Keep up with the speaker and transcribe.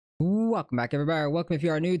Welcome back, everybody. Welcome if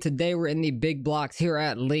you are new. Today we're in the big blocks here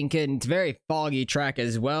at Lincoln. It's a very foggy track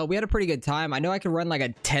as well. We had a pretty good time. I know I could run like a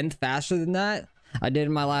 10th faster than that. I did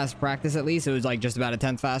in my last practice at least. It was like just about a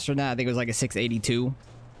 10th faster than that. I think it was like a 682.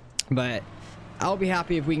 But I'll be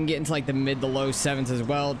happy if we can get into like the mid to low 7s as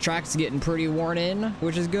well. Track's getting pretty worn in,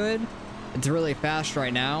 which is good. It's really fast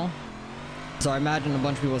right now. So I imagine a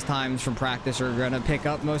bunch of people's times from practice are going to pick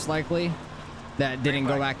up most likely. That didn't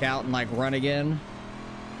go back out and like run again.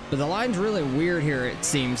 But the line's really weird here, it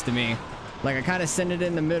seems to me. Like, I kind of send it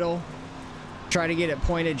in the middle, try to get it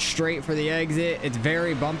pointed straight for the exit. It's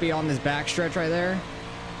very bumpy on this back stretch right there.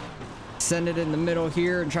 Send it in the middle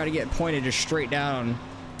here and try to get it pointed just straight down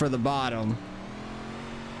for the bottom.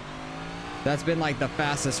 That's been like the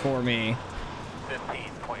fastest for me.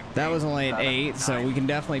 That was only an 8, so we can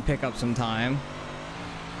definitely pick up some time.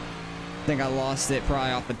 I think I lost it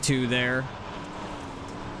probably off of 2 there.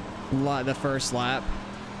 The first lap.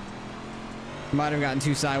 Might have gotten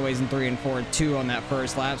 2 sideways and 3 and 4, 2 on that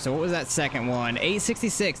first lap. So what was that second one?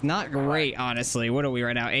 866, not great, honestly. What are we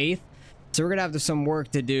right now? 8th? So we're gonna have some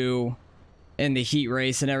work to do in the heat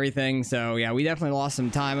race and everything. So yeah, we definitely lost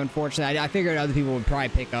some time, unfortunately. I figured other people would probably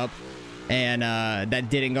pick up, and that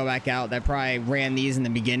didn't go back out. That probably ran these in the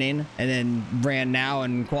beginning and then ran now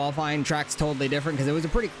in qualifying. Track's totally different because it was a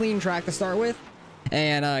pretty clean track to start with.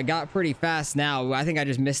 And got pretty fast now. I think I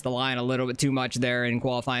just missed the line a little bit too much there in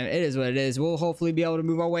qualifying. It is what it is. We'll hopefully be able to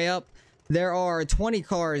move our way up. There are 20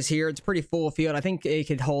 cars here. It's a pretty full field. I think it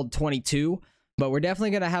could hold 22, but we're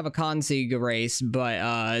definitely going to have a consig race.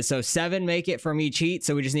 But so 7 make it from each heat,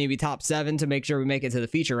 so we just need to be top 7 to make sure we make it to the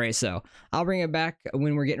feature race. So I'll bring it back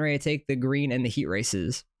when we're getting ready to take the green and the heat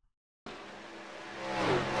races.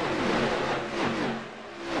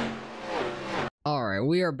 Alright,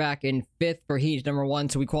 we are back in 5th for heat number 1,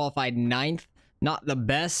 so we qualified 9th. Not the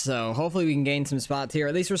best, so hopefully we can gain some spots here.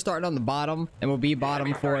 At least we're starting on the bottom, and we'll be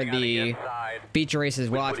bottom for the feature race as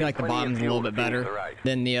well. I feel like the bottom's a little bit better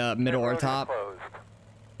than the middle or top.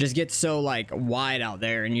 Just gets so like wide out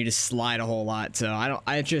there, and you just slide a whole lot. So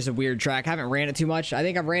it's just a weird track. I haven't ran it too much. I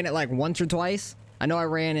think I've ran it like once or twice. I know I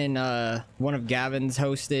ran in one of Gavin's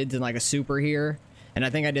hosted in like a super here, and I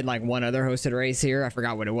think I did like one other hosted race here. I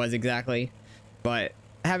forgot what it was exactly. But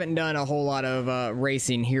I haven't done a whole lot of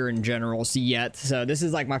racing here in general yet. So this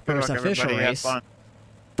is like my first official race.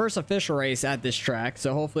 First official race at this track.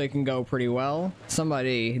 So hopefully it can go pretty well.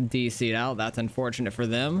 Somebody DC'd out. That's unfortunate for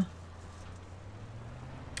them.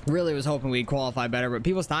 Really was hoping we'd qualify better. But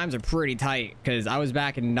people's times are pretty tight. Because I was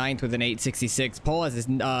back in 9th with an 866. Pole has this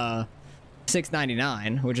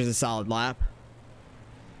 699, which is a solid lap.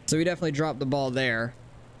 So we definitely dropped the ball there.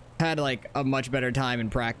 Had like a much better time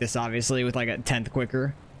in practice, obviously, with like a 10th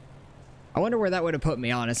quicker. I wonder where that would have put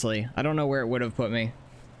me, honestly. I don't know where it would have put me.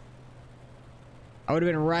 I would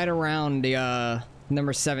have been right around the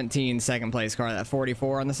number 17 second place car, that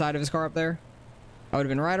 44 on the side of his car up there. I would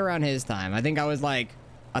have been right around his time. I think I was like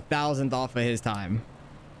 1,000th off of his time.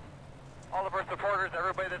 All of our supporters,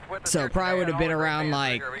 everybody that's with us, so probably would have been around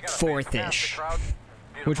like 4th-ish,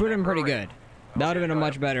 which would have been pretty good. That would have been a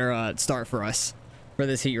much better start for us. For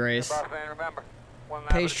this heat race.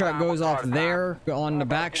 Pace truck goes off there on the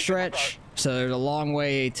back stretch, so there's a long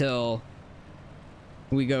way till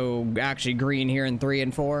we go actually green here in 3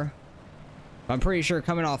 and 4. I'm pretty sure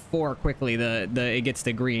coming off 4 quickly it gets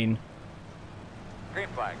to green. Green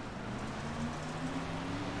flag.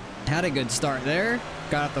 Had a good start there.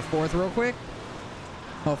 Got up to 4th real quick.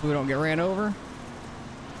 Hopefully we don't get ran over.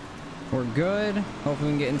 We're good.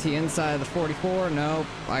 Hopefully we can get into the inside of the 44. Nope.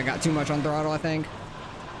 I got too much on throttle, I think.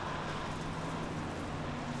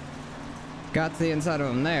 Got to the inside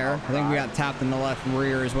of him there. I think we got tapped in the left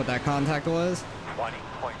rear is what that contact was.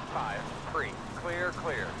 20.53. Clear,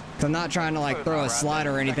 clear. So I'm not trying to like throw a slide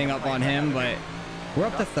or anything up on him, but we're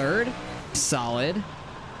up to 3rd. Solid.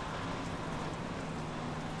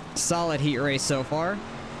 Solid heat race so far.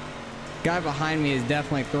 Guy behind me is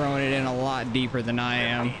definitely throwing it in a lot deeper than I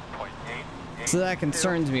am. So that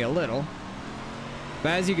concerns me a little. But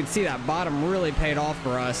as you can see, that bottom really paid off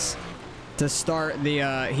for us to start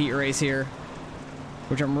the heat race here,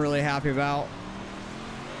 which I'm really happy about.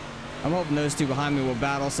 I'm hoping those 2 behind me will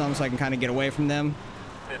battle some so I can kind of get away from them.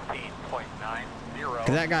 15.90.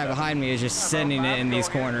 Because that guy behind me is just sending it in these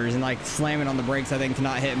corners and like slamming on the brakes, I think, to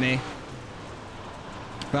not hit me.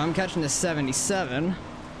 But I'm catching the 77.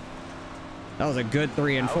 That was a good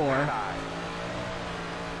 3 and 4.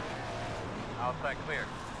 Outside clear.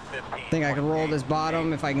 I think I could roll this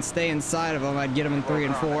bottom. If I can stay inside of him, I'd get him in 3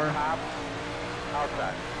 and 4.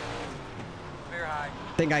 Outside. Clear high.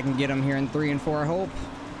 I think I can get him here in 3 and 4, I hope.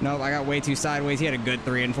 Nope, I got way too sideways. He had a good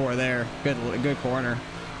 3 and 4 there. Good corner.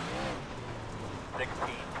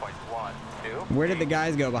 Where did the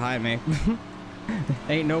guys go behind me?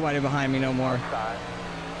 Ain't nobody behind me no more. Outside.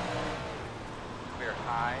 Clear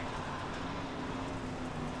high.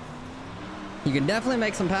 You can definitely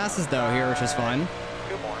make some passes though here, which is fun.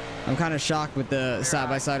 Good morning. I'm kind of shocked with the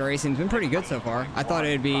side-by-side racing. It's been pretty good so far. I thought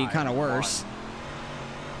it'd be kind of worse.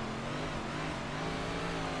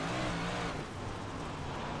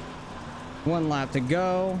 One lap to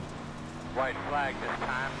go. White flag this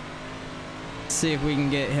time. See if we can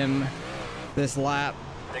get him this lap.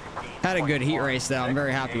 16. Had a good heat race though. I'm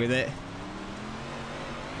very happy with it.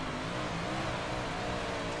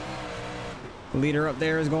 Leader up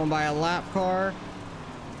there is going by a lap car.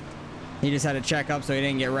 He just had to check up so he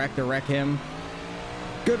didn't get wrecked or wreck him.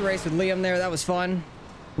 Good race with Liam there. That was fun.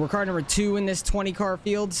 We're car number 2 in this 20 car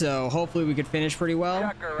field, so hopefully we could finish pretty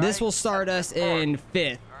well. This will start us in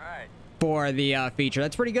 5th for the feature.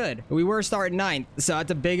 That's pretty good. We were starting 9th, so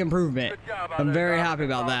that's a big improvement. I'm very happy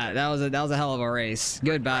about that. That was a hell of a race.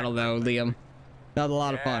 Good battle though, Liam. That was a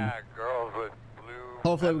lot of fun. Girls with blue.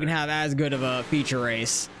 Hopefully we can have as good of a feature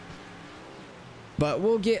race. But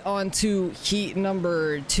we'll get on to heat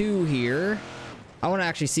number 2 here. I want to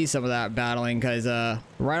actually see some of that battling because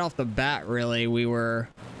right off the bat, really, we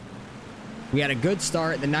had a good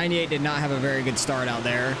start. The 98 did not have a very good start out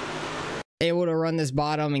there. Able to run this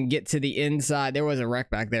bottom and get to the inside. There was a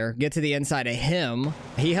wreck back there. Get to the inside of him.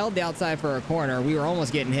 He held the outside for a corner. We were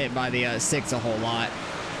almost getting hit by the 6 a whole lot.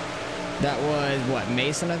 That was, what,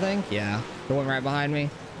 Mason, I think? Yeah, the one right behind me.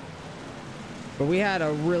 But we had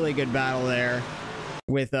a really good battle there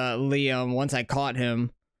with Liam once I caught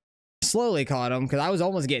him. Slowly caught him because I was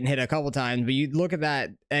almost getting hit a couple times, but you look at that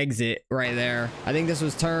exit right there. I think this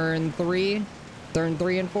was turn 3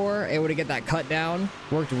 and 4. Able to get that cut down.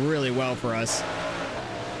 Worked really well for us.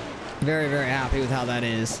 Very, very happy with how that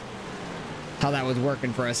is. How that was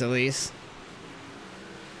working for us at least.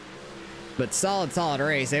 But solid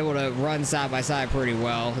race. Able to run side by side pretty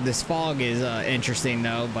well. This fog is interesting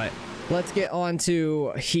though, but let's get on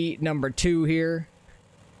to heat number 2 here.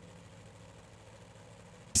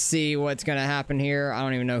 See what's gonna happen here. I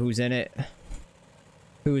don't even know who's in it.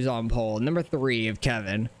 Who's on pole? Number 3 of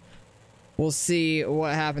Kevin. We'll see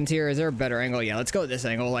what happens here. Is there a better angle? Yeah, let's go with this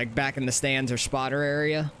angle, like back in the stands or spotter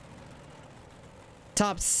area.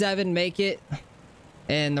 Top 7 make it,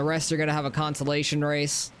 and the rest are gonna have a consolation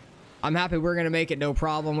race. I'm happy we're gonna make it no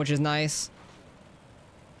problem, which is nice.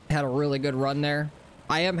 Had a really good run there.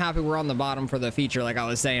 I am happy we're on the bottom for the feature, like I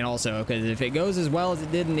was saying also, because if it goes as well as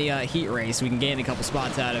it did in the heat race, we can gain a couple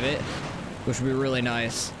spots out of it, which would be really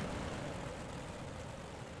nice.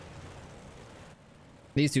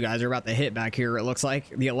 These two guys are about to hit back here, it looks like.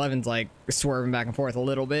 The 11's like swerving back and forth a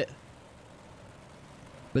little bit.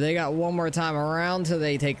 But they got one more time around till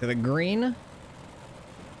they take the green.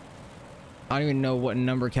 I don't even know what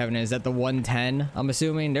number Kevin is. Is that the 110? I'm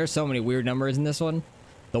assuming. There's so many weird numbers in this one.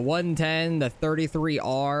 The 110, the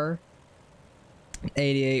 33R,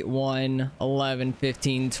 88, 1, 11,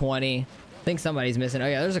 15, 20. I think somebody's missing. Oh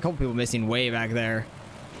yeah, there's a couple people missing way back there.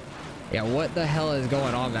 Yeah, what the hell is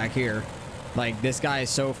going on back here? Like, this guy is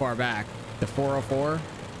so far back. The 404.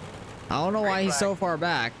 I don't know why he's so far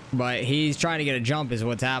back, but he's trying to get a jump is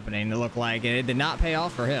what's happening, it looked like. And it did not pay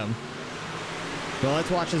off for him. So let's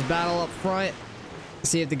watch this battle up front.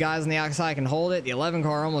 See if the guys on the outside can hold it. The 11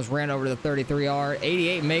 car almost ran over to the 33R.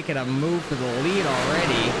 88 making a move for the lead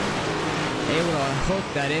already. Able to hook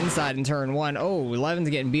that inside in turn 1. Oh, 11's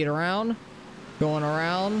getting beat around. Going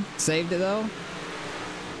around. Saved it though.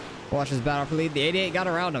 Watch this battle for lead. The 88 got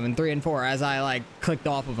around him in 3 and 4 as I like clicked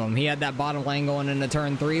off of him. He had that bottom lane going into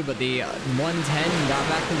turn 3, but the 110 got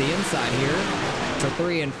back to the inside here for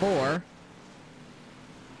 3 and 4.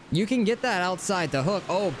 You can get that outside to hook.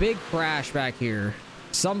 Oh, big crash back here.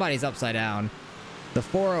 Somebody's upside down. The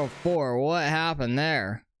 404, what happened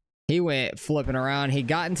there? He went flipping around. He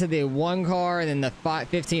got into the 1 car, and then the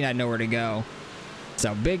 15 had nowhere to go.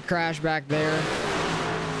 So, big crash back there.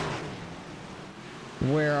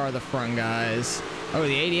 Where are the front guys? Oh,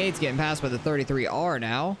 the 88's getting passed by the 33R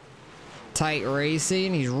now. Tight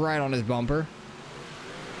racing. He's right on his bumper.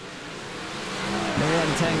 The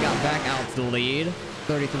 110 got back out to the lead.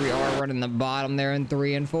 33R running the bottom there in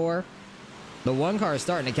 3 and 4. The 1 car is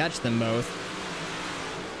starting to catch them both.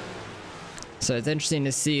 So it's interesting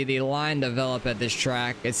to see the line develop at this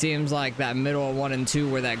track. It seems like that middle of 1 and 2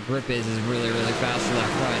 where that grip is really, really fast for that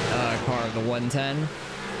front car of the 110.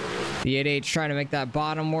 The 88's trying to make that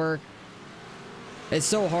bottom work. It's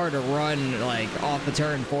so hard to run like off the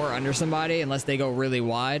turn 4 under somebody unless they go really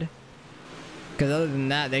wide. Because other than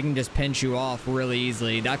that, they can just pinch you off really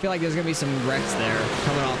easily. I feel like there's going to be some wrecks there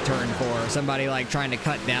coming off turn 4. Somebody like trying to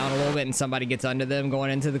cut down a little bit and somebody gets under them going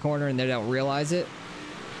into the corner and they don't realize it.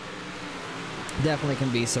 Definitely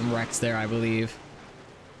can be some wrecks there, I believe.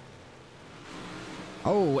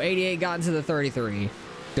 Oh, 88 got into the 33.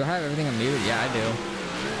 Do I have everything unmuted? Yeah, I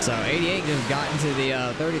do. So 88 just got into the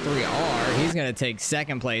 33R. He's going to take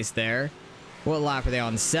second place there. What lap are they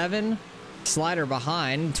on? 7? Slider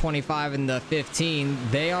behind, 25 and the 15.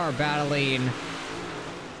 They are battling.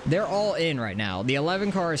 They're all in right now. The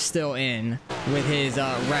 11 car is still in with his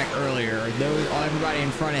wreck earlier. Everybody in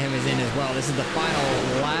front of him is in as well. This is the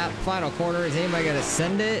final lap, final corner. Is anybody going to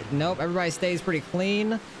send it? Nope. Everybody stays pretty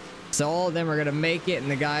clean. So all of them are going to make it, and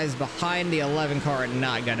the guys behind the 11 car are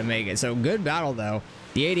not going to make it. So good battle, though.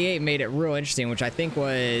 The 88 made it real interesting, which I think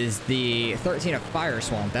was the 13 of Fire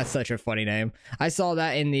Swamp. That's such a funny name. I saw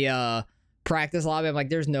that in the practice lobby. I'm like,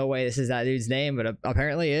 there's no way this is that dude's name, but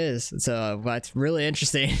apparently it is. So that's really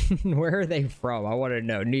interesting. Where are they from? I want to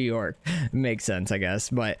know. New York. Makes sense, I guess.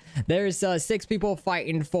 But there's 6 people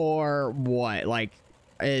fighting for what? Like,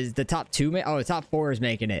 is the top 2? Oh, the top 4 is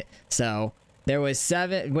making it. So there was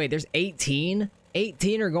 7. Wait, there's 18.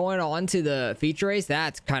 18 are going on to the feature race.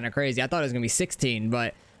 That's kind of crazy. I thought it was gonna be 16,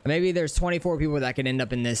 but maybe there's 24 people that can end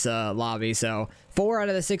up in this lobby. So 4 out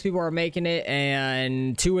of the 6 people are making it,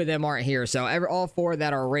 and 2 of them aren't here. So all 4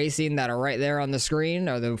 that are racing that are right there on the screen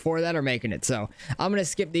are the 4 that are making it. So I'm gonna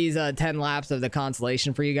skip these 10 laps of the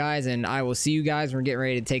consolation for you guys, and I will see you guys when we're getting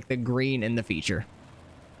ready to take the green in the feature.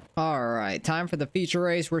 All right, time for the feature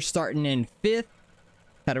race. We're starting in 5th.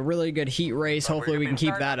 Had a really good heat race. Hopefully we can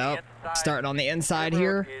keep that up. Starting on the inside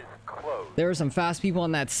here. There were some fast people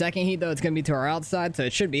in that second heat, though. It's going to be to our outside, so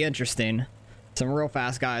it should be interesting. Some real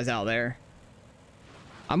fast guys out there.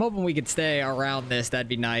 I'm hoping we could stay around this. That'd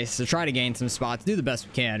be nice. So try to gain some spots. Do the best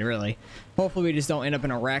we can, really. Hopefully we just don't end up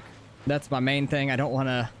in a wreck. That's my main thing. I don't want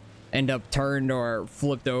to end up turned or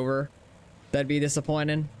flipped over. That'd be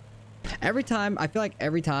disappointing. Every time, I feel like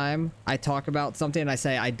every time I talk about something and I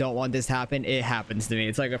say I don't want this to happen, it happens to me.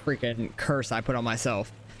 It's like a freaking curse I put on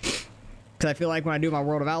myself. Because I feel like when I do my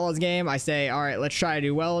World of Outlaws game, I say, all right, let's try to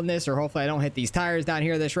do well in this, or hopefully I don't hit these tires down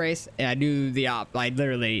here this race. And I do the op. I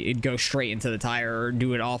literally, it'd go straight into the tire or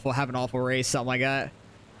do it awful, have an awful race, something like that.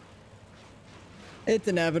 It's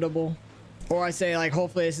inevitable. Or I say, like,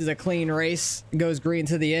 hopefully this is a clean race. It goes green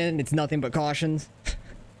to the end. It's nothing but cautions.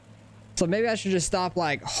 So maybe I should just stop,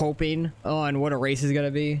 like, hoping on what a race is going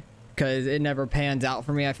to be. Because it never pans out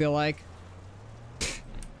for me, I feel like.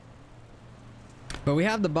 But we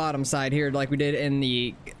have the bottom side here like we did in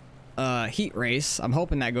the heat race. I'm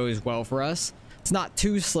hoping that goes well for us. It's not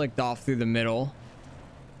too slicked off through the middle.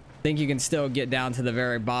 I think you can still get down to the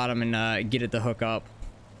very bottom and get it to hook up.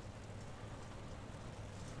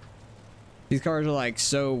 These cars are like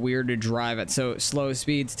so weird to drive at so slow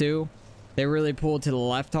speeds too. They really pull to the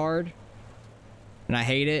left hard. And I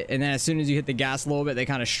hate it. And then as soon as you hit the gas a little bit, they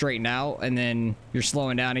kind of straighten out. And then you're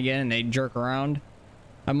slowing down again and they jerk around.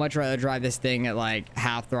 I'd much rather drive this thing at like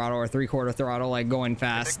half throttle or 3/4 throttle, like going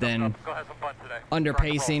fast, than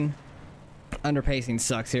underpacing. Underpacing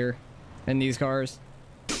sucks here in these cars.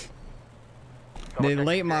 The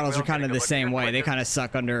late models are kind of the same way. They kind of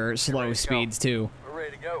suck under slow speeds too.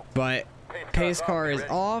 But pace car is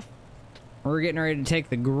off. We're getting ready to take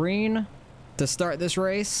the green to start this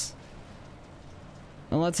race.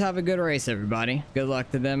 And let's have a good race, everybody. Good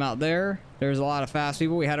luck to them out there. There's a lot of fast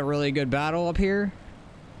people. We had a really good battle up here.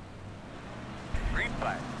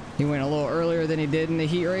 He went a little earlier than he did in the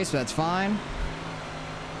heat race, but that's fine.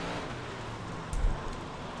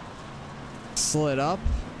 Slid up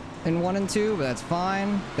in 1 and 2, but that's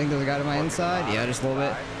fine. I think there's a guy to my inside. Yeah, just a little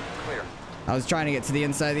bit. I was trying to get to the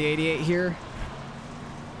inside of the 88 here.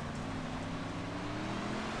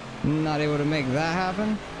 Not able to make that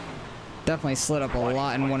happen. Definitely slid up a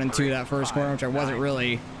lot in 1 and 2 that first corner, which I wasn't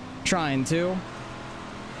really trying to.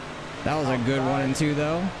 That was a good 1 and 2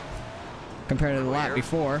 though, compared to the lap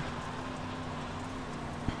before.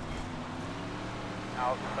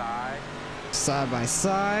 Outside. Side by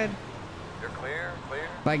side. You're clear, clear.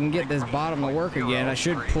 If I can get this bottom to work again, I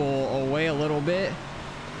should pull away a little bit.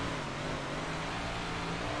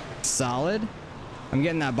 Solid. I'm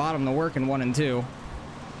getting that bottom to work in 1 and 2.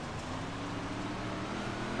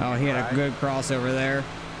 Oh, he had a good crossover there.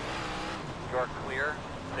 You're clear.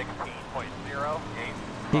 16.08.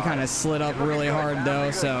 He kind of slid up really hard though,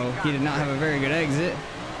 so he did not have a very good exit.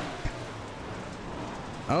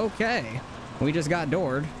 Okay, we just got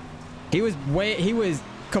doored. He was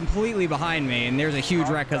completely behind me, and there's a huge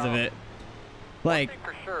wreck because of it. Like,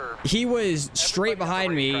 he was straight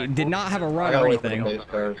behind me, did not have a run or anything.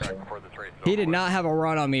 He did not have a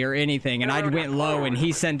run on me or anything, and I went low, and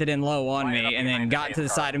he sent it in low on me, and then got to the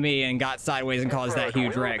side of me and got sideways and caused that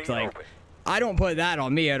huge wreck. Like, I don't put that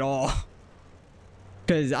on me at all.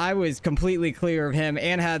 Because I was completely clear of him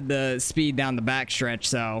and had the speed down the back stretch,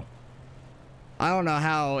 so I don't know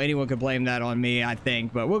how anyone could blame that on me, I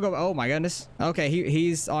think. But we'll go. Oh, my goodness. Okay,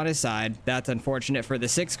 he's on his side. That's unfortunate for the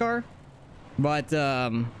 6 car. But,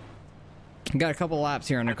 got a couple laps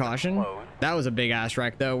here under caution. That was a big-ass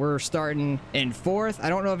wreck, though. We're starting in 4th. I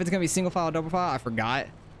don't know if it's going to be single file or double file. I forgot.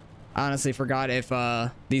 I honestly forgot if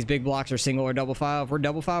these big blocks are single or double file. If we're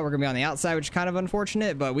double file, we're going to be on the outside, which is kind of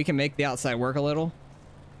unfortunate, but we can make the outside work a little.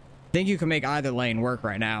 I think you can make either lane work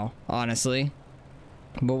right now, honestly.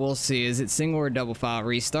 But we'll see. Is it single or double file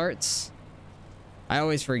restarts? I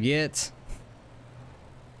always forget.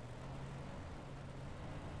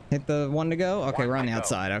 Hit the one to go? Okay, we're on the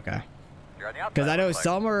outside. Okay. Because I know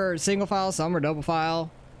some are single file, some are double file.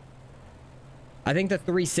 I think the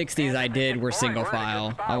 360s I did were single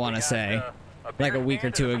file, I want to say. Like a week or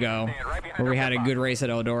 2 ago, where we had a good race at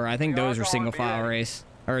Eldora. I think those were single file race,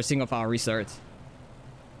 or single file restarts.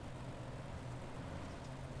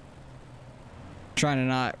 Trying to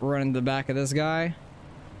not run into the back of this guy.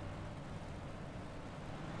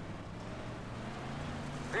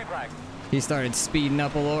 He started speeding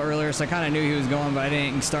up a little earlier, so I kind of knew he was going, but I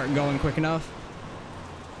didn't start going quick enough.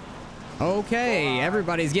 Okay,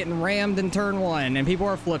 everybody's getting rammed in turn 1, and people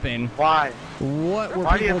are flipping. Why? What were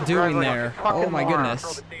people doing there? Oh my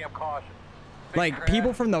goodness. Like,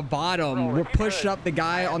 people from the bottom were pushed up the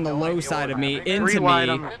guy on the low side of me into me. Rewind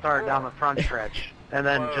them to start down the front stretch, and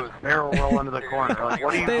then just barrel roll into the corner. Like,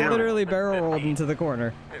 what are you doing? They literally barrel rolled into the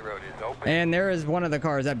corner. And there is one of the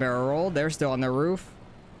cars that barrel rolled. They're still on the roof.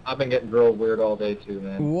 I've been getting drilled weird all day too,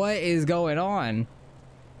 man. What is going on?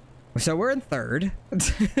 So we're in 3rd.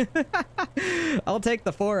 I'll take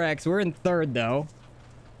the 4X. We're in 3rd, though.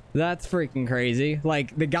 That's freaking crazy.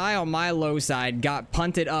 Like, the guy on my low side got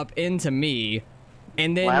punted up into me,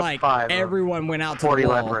 and then, Lap like, 5 everyone went out to the 40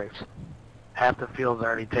 wall. lap race. Half the field's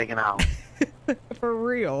already taken out. For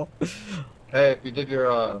real. Hey, if you did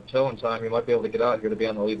your showing time, you might be able to get out here to be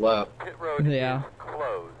on the lead lap. Yeah.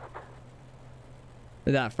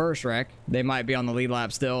 That first wreck, they might be on the lead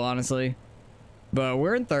lap still, honestly. But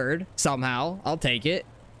we're in 3rd, somehow. I'll take it.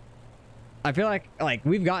 I feel like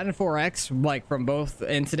we've gotten 4X, like, from both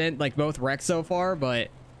incident, like, both wrecks so far, but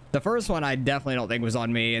the first one I definitely don't think was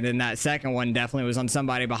on me, and then that second one definitely was on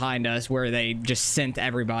somebody behind us where they just sent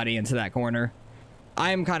everybody into that corner.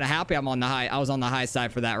 I am kind of happy I was on the high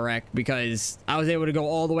side for that wreck, because I was able to go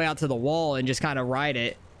all the way out to the wall and just kind of ride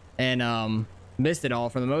it, and, missed it all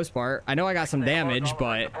for the most part. I know I got some damage,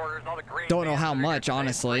 but don't know how much,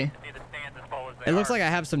 honestly. It looks like I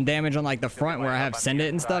have some damage on, like, the front where I have send it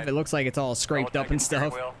and stuff. It looks like it's all scraped up and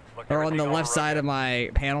stuff. Or on the left side of my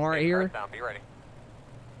panel right here.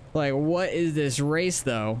 Like, what is this race,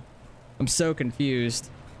 though? I'm so confused.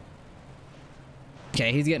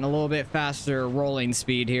 Okay, he's getting a little bit faster rolling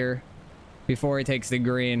speed here before he takes the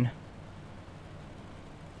green.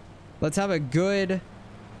 Let's have a good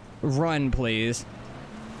run, please.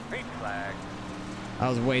 I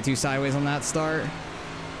was way too sideways on that start.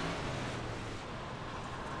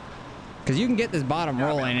 Because you can get this bottom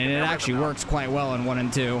rolling, and it actually works quite well in 1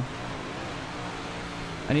 and 2.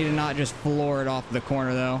 I need to not just floor it off the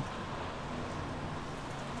corner, though.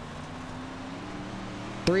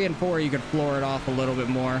 3 and 4, you could floor it off a little bit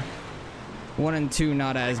more. 1 and 2,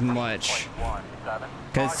 not as much.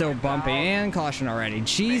 Because it's so bumpy. And caution already.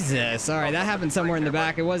 Jesus. All right, that happened somewhere in the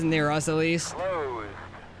back. It wasn't near us, at least.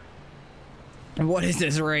 What is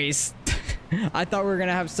this race? I thought we were going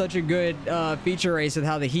to have such a good feature race with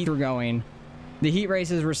how the heat were going. The heat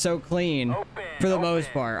races were so clean for the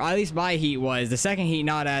most part. At least my heat was. The second heat,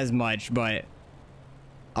 not as much, but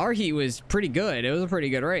our heat was pretty good. It was a pretty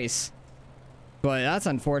good race. But that's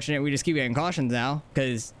unfortunate. We just keep getting cautions now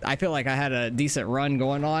because I feel like I had a decent run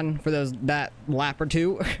going on for that lap or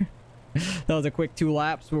 2. That was a quick 2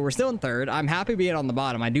 laps, but we're still in 3rd. I'm happy being on the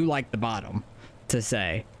bottom. I do like the bottom, to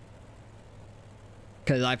say.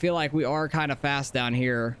 Because I feel like we are kind of fast down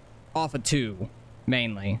here off of 2,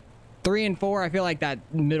 mainly. 3 and 4, I feel like that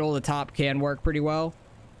middle of the top can work pretty well.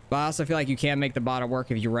 But I also feel like you can make the bottom work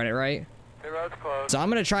if you run it right. So I'm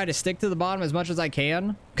going to try to stick to the bottom as much as I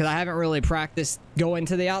can. Because I haven't really practiced going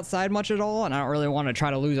to the outside much at all. And I don't really want to try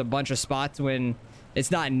to lose a bunch of spots when it's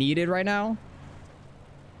not needed right now.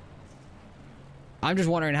 I'm just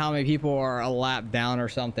wondering how many people are a lap down or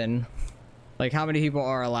something. Like, how many people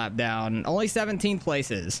are a lap down? Only 17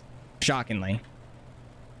 places, shockingly.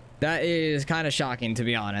 That is kind of shocking, to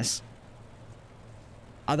be honest.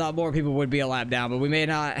 I thought more people would be a lap down, but we may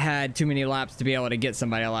not had too many laps to be able to get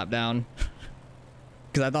somebody a lap down.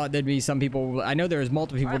 Because I thought there'd be some people. I know there was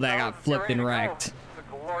multiple people that got flipped and wrecked,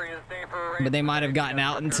 but they might have gotten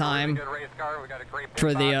out in time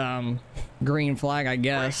for the green flag, I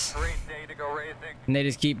guess. And they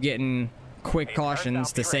just keep getting quick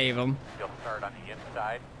cautions to save them.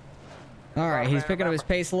 All right, he's picking up his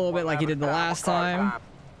pace a little bit like he did the last time.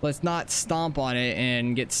 Let's not stomp on it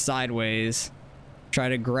and get sideways. Try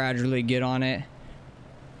to gradually get on it.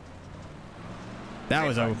 That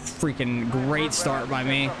was a freaking great start by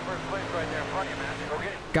me.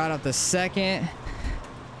 Got up to second.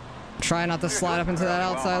 Try not to slide up into that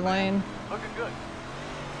outside lane.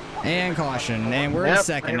 And caution. And we're in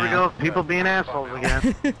second now. Here we go. People being assholes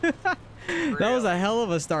again. That was a hell of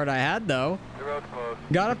a start I had, though.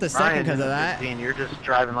 Got up to second because of that. You're just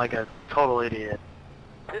driving like a total idiot.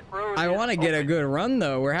 I want to get a good run,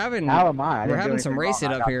 though. We're having some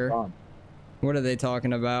racing up here. What are they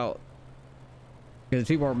talking about? Because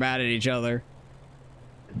people are mad at each other.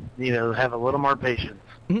 You know, have a little more patience.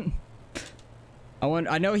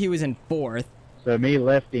 I know he was in fourth. So me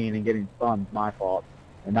lifting and getting spun is my fault,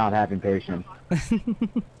 and not having patience.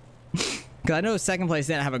 Because I know second place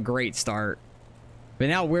didn't have a great start. But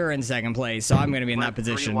now we're in second place, so I'm going to be in that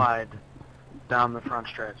position. 3 wide down the front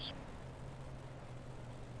stretch.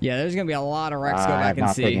 Yeah, there's going to be a lot of wrecks. Go back and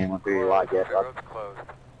see.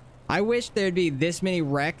 I wish there'd be this many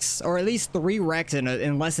wrecks, or at least 3 wrecks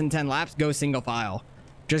in less than 10 laps. Go single file.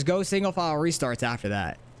 Just go single file restarts after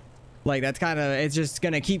that. Like, that's kind of, it's just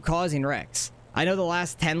going to keep causing wrecks. I know the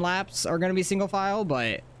last 10 laps are going to be single file,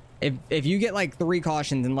 but if you get like 3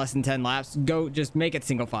 cautions in less than 10 laps, go just make it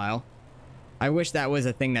single file. I wish that was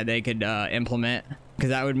a thing that they could implement, because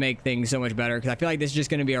that would make things so much better, because I feel like this is just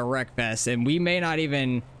going to be a wreck fest, and we may not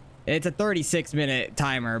even, it's a 36-minute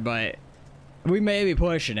timer, but we may be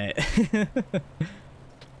pushing it.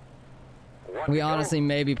 We honestly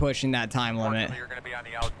may be pushing that time limit. You're going to be on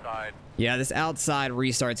the outside. Yeah, this outside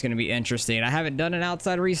restart's going to be interesting. I haven't done an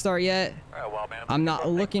outside restart yet. Well, man, I'm not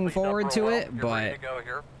looking forward to it, but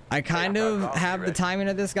I kind of have the timing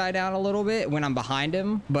of this guy down a little bit when I'm behind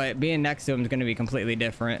him, but being next to him is going to be completely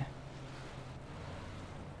different.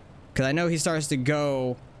 Because I know he starts to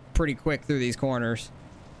go pretty quick through these corners.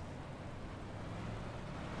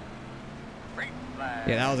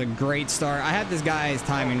 Yeah, that was a great start. I had this guy's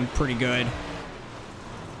timing pretty good.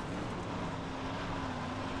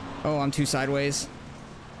 Oh, I'm 2 sideways.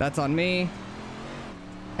 That's on me.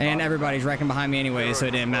 And everybody's wrecking behind me anyway, so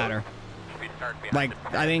it didn't matter. Like,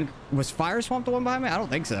 I think, was Fire Swamp the one behind me? I don't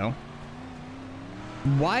think so.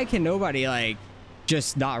 Why can nobody, like,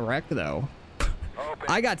 just not wreck, though?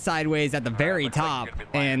 I got sideways at the very top,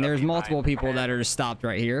 and there's multiple people that are just stopped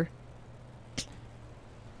right here.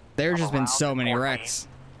 There's just been so many wrecks.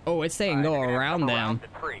 Oh, it's saying go around them.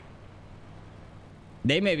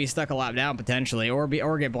 They may be stuck a lap down potentially, or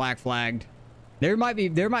get black flagged. There might be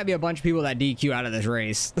a bunch of people that DQ out of this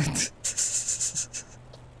race.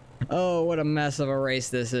 Oh, what a mess of a race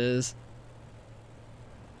this is.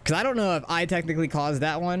 Because I don't know if I technically caused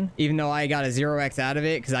that one, even though I got a 0x out of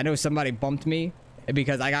it, because I know somebody bumped me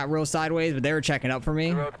because I got real sideways, but they were checking up for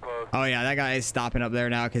me. Oh yeah, that guy is stopping up there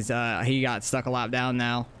now because he got stuck a lap down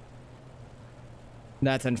now.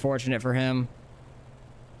 That's unfortunate for him.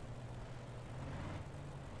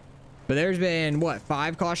 But there's been, what,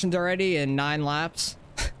 5 cautions already in 9 laps?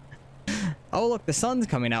 Oh, look, the sun's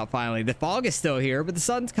coming out finally. The fog is still here, but the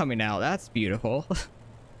sun's coming out. That's beautiful.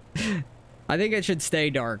 I think it should stay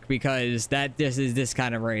dark because this is this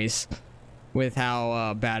kind of race with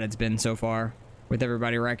how bad it's been so far with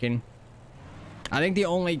everybody wrecking. I think the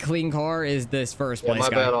only clean car is this first place guy.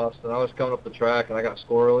 My bad, Austin. I was coming up the track and I got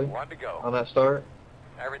squirrely on that start.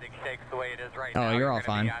 Everything takes the way it is right now. Oh, you're all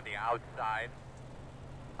fine. On the outside.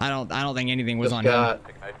 I don't think anything was on him.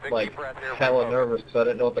 Big like hella nervous because I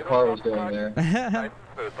didn't know what the car was doing there.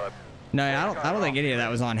 No, I don't think any of that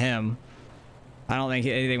was on him. I don't think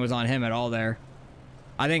anything was on him at all there.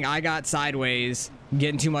 I think I got sideways,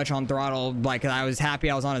 getting too much on throttle, like I was happy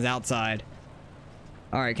I was on his outside.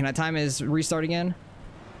 All right, can I time his restart again?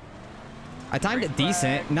 I timed it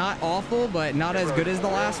decent, not awful, but not as good as the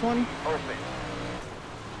last one.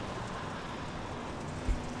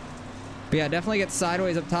 But yeah, definitely get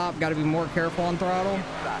sideways up top. Got to be more careful on throttle.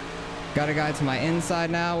 Got a guy to my inside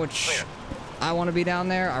now, which I want to be down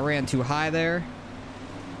there. I ran too high there.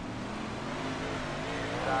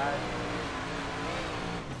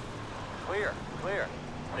 Clear.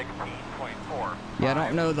 16.4. Yeah, I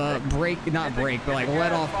don't know the but like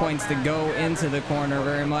let off points to go into the corner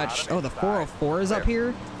very much. Oh, the 404 is up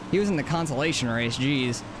here. He was in the consolation race,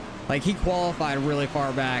 jeez. Like, he qualified really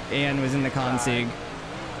far back and was in the consig.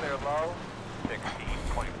 Clear low.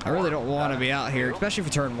 16.4. I really don't want to be out here, especially for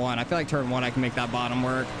turn 1. I feel like turn 1 I can make that bottom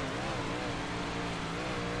work.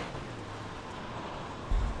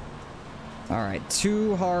 All right,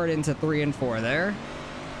 too hard into 3 and 4 there.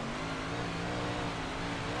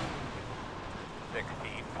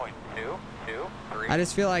 16.2, 2, 3. I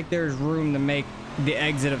just feel like there's room to make the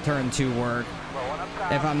exit of turn 2 work. Slowing up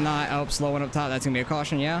top. If I'm not, oh, slowing up top, that's gonna be a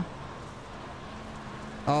caution, yeah?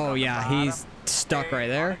 Oh yeah, he's stuck right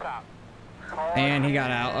there. And he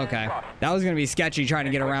got out, okay. That was gonna be sketchy trying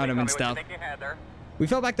to get around him and stuff. We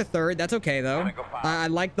fell back to 3rd, that's okay though. I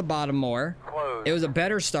like the bottom more. It was a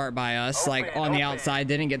better start by us, like on the outside,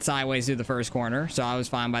 didn't get sideways through the first corner, so I was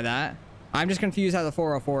fine by that. I'm just confused how the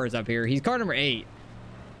 404 is up here. He's car number 8.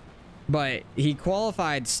 But he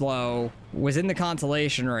qualified slow, was in the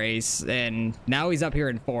consolation race, and now he's up here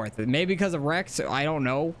in 4th. Maybe because of wrecks, I don't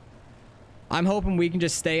know. I'm hoping we can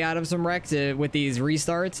just stay out of some wrecks with these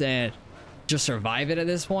restarts and just survive it at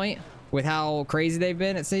this point. With how crazy they've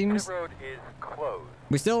been, it seems. The road is closed.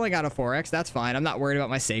 We still only got a 4X, that's fine. I'm not worried about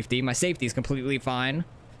my safety. My safety is completely fine.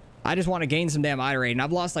 I just want to gain some damn iRacing.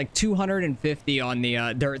 I've lost like 250 on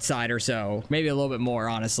the dirt side or so. Maybe a little bit more,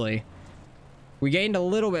 honestly. We gained a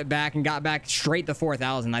little bit back and got back straight to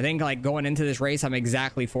 4,000. I think like going into this race, I'm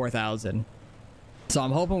exactly 4,000. So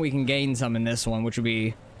I'm hoping we can gain some in this one, which would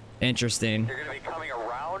be interesting. You're going to be coming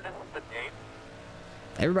around the gate.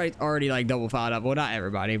 Everybody's already like double filed up. Well, not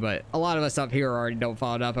everybody, but a lot of us up here are already double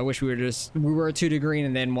filed up. I wish we were 2 to green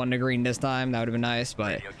and then 1 to green this time. That would have been nice,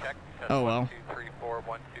 but Radio check. oh well. 1, 2, 3, 4,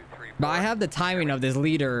 1, 2, 3, 4. But I have the timing of this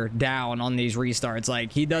leader down on these restarts.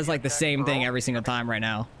 Like he does like the same thing every single time right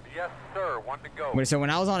now. Yes, sir. 1 to go. So when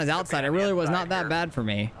I was on his outside, it really was not that bad for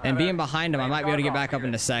me. And being behind him, I might be able to get back up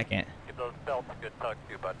into 2nd. Give those belts a good tug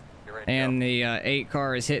too, bud. You're ready to And go. the 8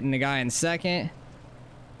 car is hitting the guy in 2nd.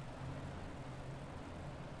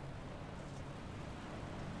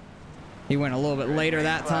 He went a little bit later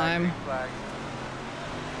that time.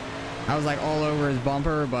 I was like all over his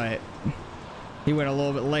bumper, but he went a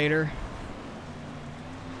little bit later.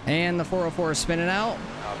 And the 404 is spinning out.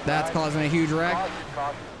 That's causing a huge wreck. Caution,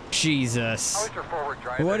 caution. Jesus. How is your forward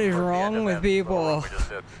drive What is towards the wrong end of with that people? slow we just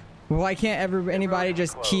did? Why can't anybody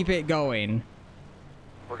just keep it going?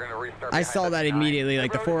 We're gonna restart I behind saw us that 9. immediately.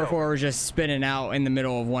 Like the Road is 404 was just spinning out in the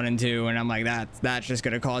middle of 1 and 2, and I'm like, that's just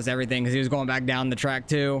gonna cause everything because he was going back down the track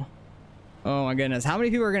too. Oh my goodness, how many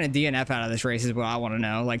people are gonna DNF out of this race is what I want to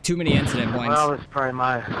know. Like too many incident points. Well, this is probably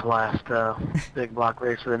my last big block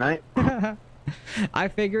race of the night. I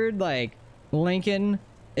figured like Lincoln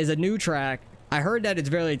is a new track. I heard that it's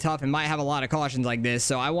very tough and might have a lot of cautions like this,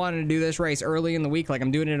 so I wanted to do this race early in the week. Like I'm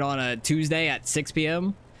doing it on a Tuesday at 6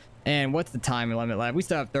 p.m. And what's the time limit left? We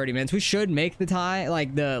still have 30 minutes. We should make the time,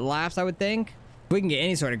 like the laps, I would think. If we can get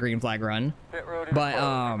any sort of green flag run. Pit road is But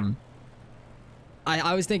closed.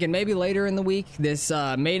 I was thinking maybe later in the week. This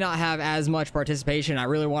may not have as much participation. I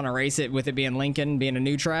really want to race it with it being Lincoln, being a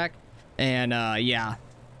new track. And yeah,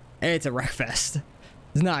 it's a wreck fest.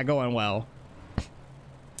 It's not going well.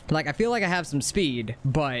 Like I feel like I have some speed,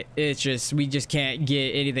 but it's just we just can't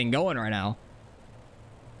get anything going right now.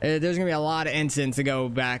 There's gonna be a lot of incidents to go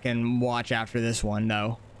back and watch after this one,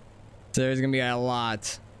 though. So there's gonna be a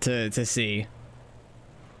lot to see.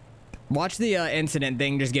 Watch the incident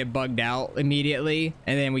thing just get bugged out immediately,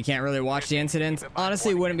 and then we can't really watch the incidents.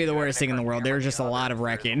 Honestly, it wouldn't be the worst thing in the world. There's just a lot of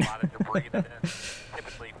wrecking.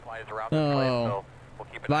 Oh.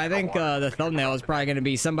 But I think the thumbnail is probably gonna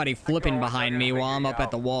be somebody flipping behind me while I'm up at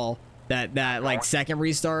the wall. That like second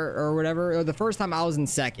restart or whatever, or the first time I was in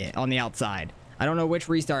 2nd on the outside. I don't know which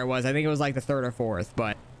restart it was. I think it was like the 3rd or 4th,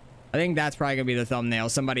 but I think that's probably gonna be the thumbnail.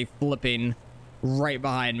 Somebody flipping right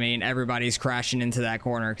behind me and everybody's crashing into that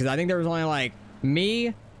corner. Because I think there was only like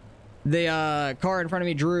me, the car in front of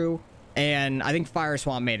me, Drew, and I think Fire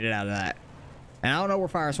Swamp made it out of that. And I don't know where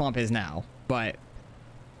Fire Swamp is now, but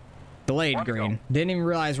delayed green. Didn't even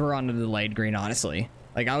realize we're on the delayed green, honestly.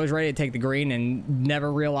 Like I was ready to take the green and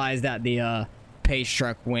never realized that the pace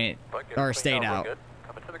truck went or stayed out.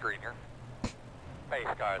 Coming to the green here. Pace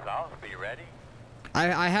cars out. Be ready.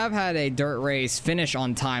 I have had a dirt race finish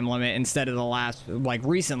on time limit instead of the last, like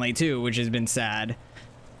recently too, which has been sad.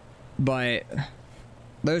 But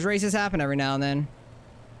those races happen every now and then.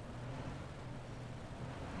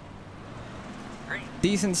 Green.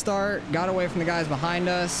 Decent start. Got away from the guys behind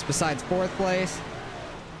us besides 4th place.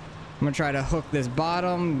 I'm gonna try to hook this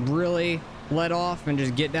bottom, really let off and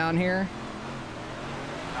just get down here.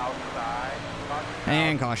 Outside.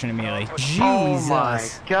 And caution immediately. Jesus. Oh my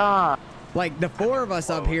god. Like, the 4 of us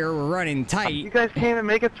up here were running You tight. guys can't even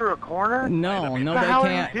make it through a corner? No, no, What the they hell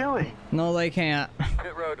can't. are you doing? No, they can't.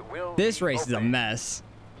 Pit road will This be race is a open. mess.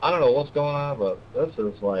 I don't know what's going on, but this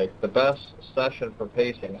is like the best session for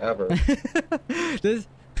pacing ever. This...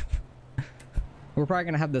 We're probably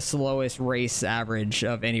going to have the slowest race average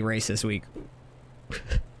of any race this week.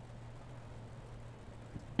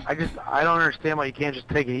 I don't understand why you can't just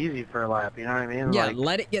take it easy for a lap, you know what I mean? Yeah, Like,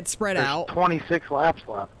 let it get spread there's out 26 laps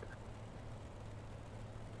left.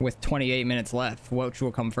 with 28 minutes left. Which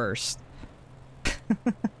will come first?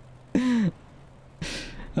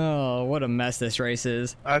 Oh, what a mess this race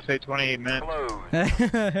is. I say 28 minutes.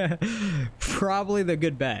 Close. Probably the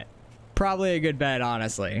good bet. Probably a good bet,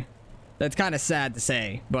 honestly. That's kind of sad to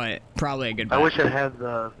say, but probably a good bet. I wish it had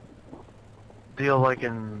the deal like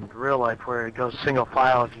in real life where it goes single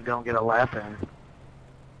file if you don't get a lap in.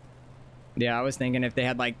 Yeah, I was thinking if they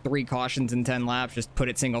had like 3 cautions in 10 laps, just put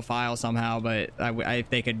it single file somehow, but if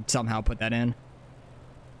they could somehow put that in.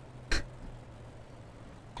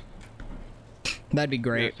 That'd be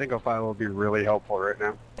great. Yeah, single file will be really helpful right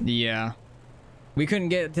now. Yeah. We couldn't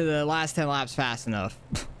get to the last 10 laps fast enough.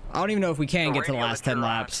 I don't even know if we can get to the radio last that 10 you're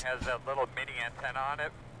on laps. has that little mini antenna on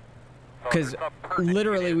it. So Because if there's some person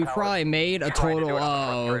literally getting we've power, probably made a trying to do total it on the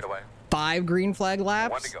of front straightaway. 5 green flag One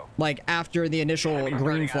laps. to go. Like after the initial Heavy green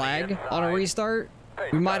turning on the flag on a inside. restart. Hey,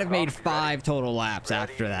 We might guys, have made off, you 5 total laps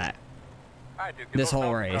Ready? after that. All right, dude, get This those whole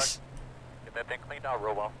out, race. Get that thing cleaned out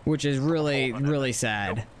real well. Which is really, really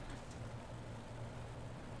sad.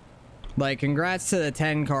 Like, congrats to the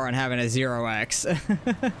 10 car on having a 0x.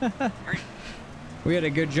 We had a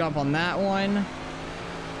good jump on that one.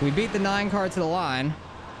 We beat the 9 car to the line.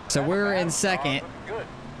 So we're in second Good.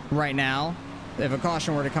 right now. If a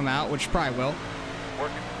caution were to come out, which probably will.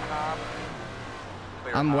 Working top.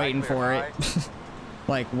 Clear I'm high, waiting clear for high. it.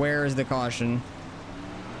 Like, where is the caution?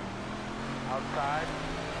 Outside.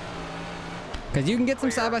 Because you can get some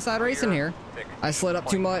Clear, side-by-side racing clear, here. I slid up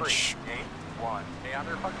too 16.3, much. 8-1. Stay on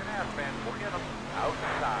their fucking ass, man. We'll get them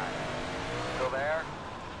outside. Still there.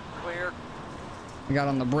 Clear. We got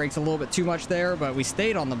on the brakes a little bit too much there, but we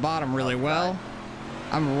stayed on the bottom really well.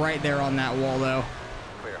 I'm right there on that wall, though.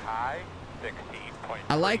 Clear high. 16.3.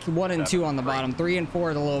 I like 1 and 2 on the bottom. 3 and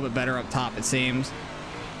 4 is a little bit better up top, it seems.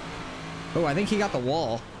 Oh, I think he got the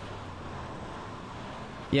wall.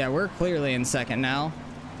 Yeah, we're clearly in second now.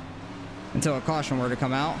 Until a caution were to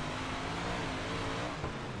come out.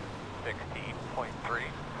 16.36.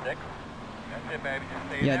 That's it, baby. Just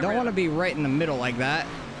stay in Yeah, that don't want to rhythm. be right in the middle like that.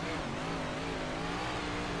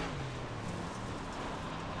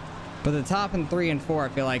 But the top in 3 and 4 I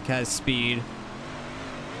feel like has speed.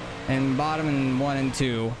 And bottom in 1 and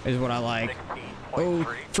 2 is what I like. 16.3,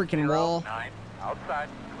 Oh, freaking clear wall. out, 9. Outside.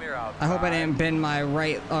 Clear outside. I hope I didn't bend my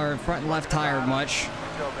right or front and left tire much.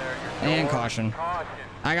 Still there. You're And still caution. Caution.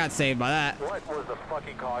 I got saved by that. What was the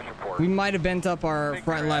fucking caution for? We might have bent up our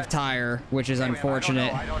front and left tire, which is Hey, man,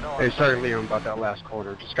 unfortunate. I don't know. Hey, sorry, Liam, about that last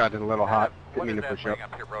corner. Just got in a little hot. What Didn't mean is to that push up. thing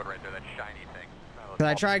up your road right there, that shiny thing? Cause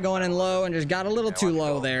I tried going in low and just got a little too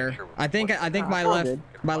low there. I think my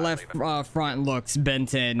left front looks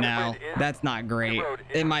bent in now. That's not great.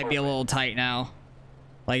 It might be a little tight now.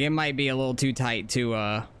 Like it might be a little too tight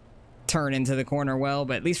to turn into the corner well,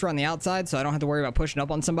 but at least we're on the outside, so I don't have to worry about pushing up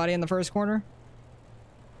on somebody in the first corner.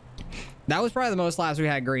 That was probably the most laps we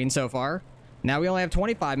had green so far. Now we only have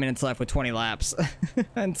 25 minutes left with 20 laps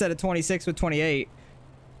instead of 26 with 28.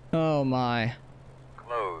 Oh my.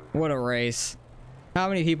 Close. What a race. How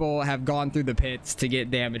many people have gone through the pits to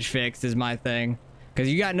get damage fixed is my thing. Because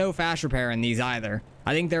you got no fast repair in these either.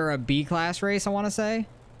 I think they're a B-class race, I want to say.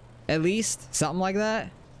 At least. Something like that.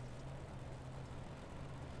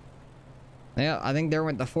 Yeah, I think there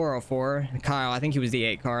went the 404. Kyle, I think he was the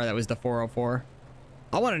 8 car. That was the 404.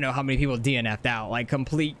 I want to know how many people DNF'd out. Like,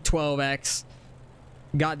 complete 12X.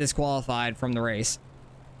 Got disqualified from the race.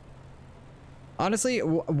 Honestly,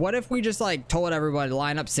 what if we just, like, told everybody to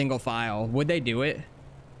line up single file? Would they do it?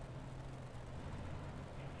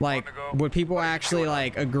 Like, would people actually,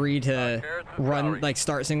 like, agree to run, like,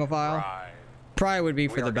 start single file? Right. Probably would be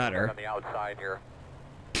We for are the gonna better. work on the outside here.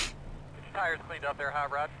 Get your tires cleaned up there,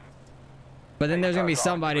 Hot Rod. But then there's going to be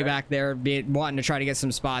somebody back there wanting to try to get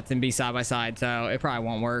some spots and be side by side, so it probably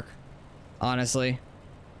won't work, honestly.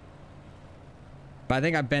 But I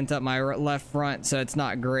think I bent up my left front, so it's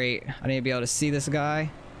not great. I need to be able to see this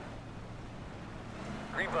guy.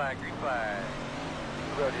 Green flag, green flag.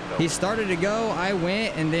 The road is He open. started to go, I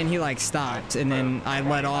went, and then he like stopped, and then I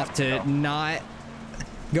let off to not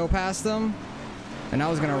go past him. And I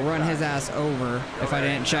was going to run his ass over if I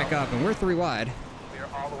didn't check up, and we're 3 wide. Clear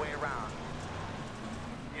all the way around.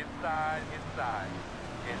 Inside, inside.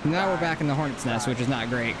 Now we're back in the hornet's nest, which is not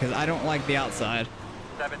great because I don't like the outside.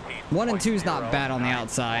 1 and 2 is not bad on the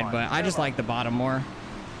outside, but I just like the bottom more.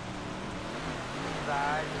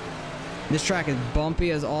 This track is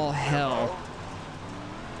bumpy as all hell.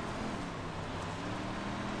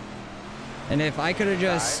 And if I could have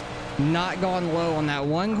just not gone low on that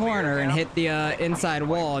one corner and hit the inside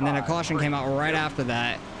wall, and then a caution came out right after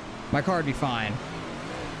that, my car would be fine.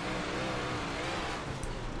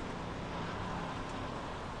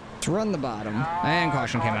 Let's run the bottom. And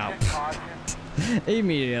caution came out.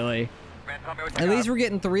 Immediately. At least we're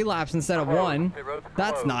getting 3 laps instead of 1.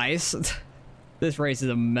 That's nice. This race is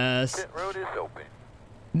a mess.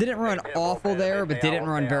 Didn't run awful there, but didn't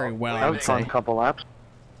run very well, I That would was fun say. couple laps.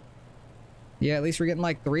 Yeah, at least we're getting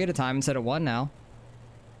like 3 at a time instead of 1 now.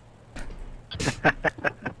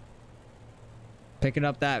 Picking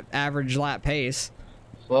up that average lap pace.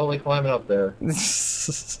 Slowly climbing up there.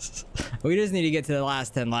 We just need to get to the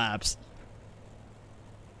last 10 laps.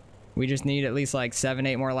 We just need at least like 7,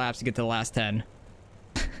 8 more laps to get to the last 10.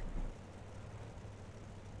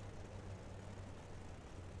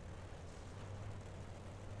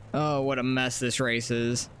 Oh, what a mess this race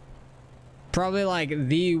is. Probably like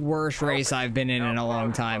the worst race I've been in a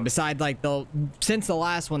long time. Besides like since the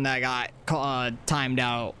last one that got timed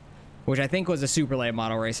out, which I think was a super late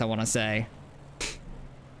model race, I want to say.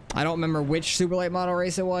 I don't remember which super late model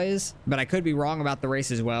race it was, but I could be wrong about the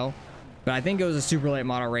race as well. But I think it was a super late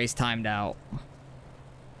model race timed out.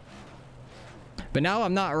 But now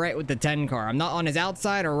I'm not right with the 10 car. I'm not on his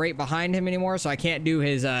outside or right behind him anymore, so I can't do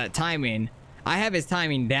his timing. I have his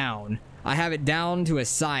timing down. I have it down to a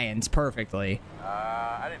science perfectly.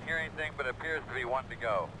 I didn't hear anything, but it appears to be one to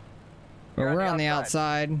go. But we're on the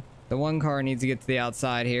outside. The 1 car needs to get to the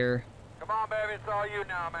outside here. Come on, baby, it's all you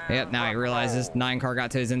now, man. Yep, now he realizes 9 car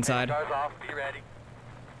got to his inside. Cars off, be ready.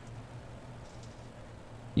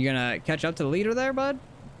 You gonna catch up to the leader there, bud?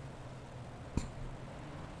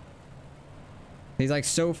 He's like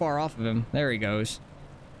so far off of him. There he goes.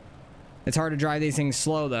 It's hard to drive these things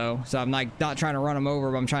slow though, so I'm like not trying to run him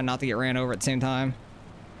over, but I'm trying not to get ran over at the same time.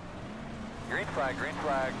 Green flag, green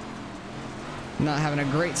flag. Not having a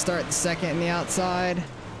great start the second in the outside.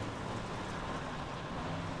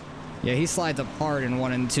 Yeah, he slides up hard in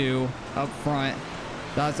 1 and 2 up front.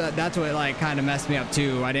 That's what like kind of messed me up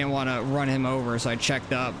too. I didn't want to run him over, so I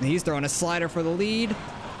checked up. He's throwing a slider for the lead,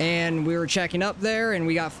 and we were checking up there, and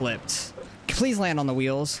we got flipped. Please land on the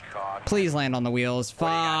wheels. Please land on the wheels.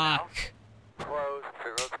 Fuck. Closed, pit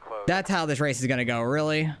road's closed. That's how this race is gonna go,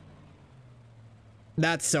 really?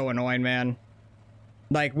 That's so annoying, man.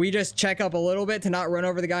 Like, we just check up a little bit to not run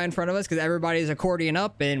over the guy in front of us because everybody's accordion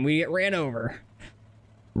up and we get ran over.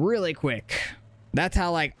 Really quick. That's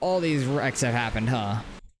how, like, all these wrecks have happened, huh?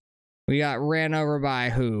 We got ran over by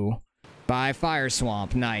who? By Fire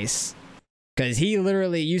Swamp. Nice. Because he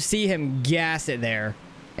literally, you see him gas it there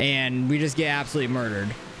and we just get absolutely murdered.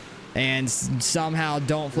 And somehow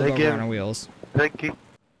don't flip over on our wheels.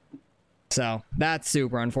 So, that's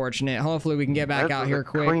super unfortunate. Hopefully we can get back out here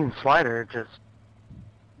quick. Clean slider,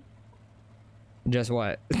 Just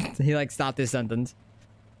what? He like stopped his sentence.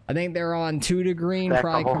 I think they're on 2 to green, back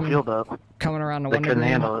probably the whole field up. coming around to They 1 to couldn't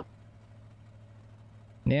green. handle it.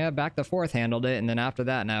 Yeah, back the 4th handled it, and then after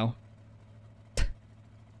that, no.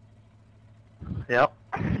 Yep.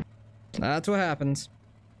 That's what happens.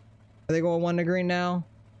 Are they going 1 to green now?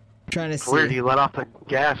 Trying to It's see. weird, you let off the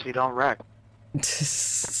gas, you don't wreck.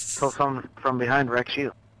 So someone from behind wrecks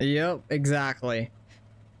you. Yep, exactly.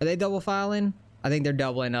 Are they double filing? I think they're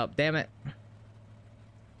doubling up. Damn it.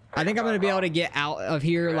 I think I'm going to be able to get out of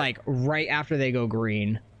here, like, right after they go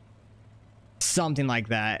green. Something like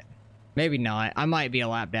that. Maybe not. I might be a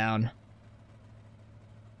lap down.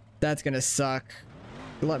 That's going to suck.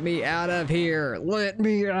 Let me out of here. Let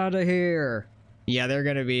me out of here. Yeah, they're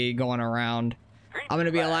going to be going around. I'm going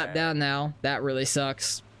to be a lap down now. That really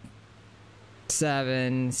sucks.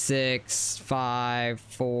 7, 6, 5,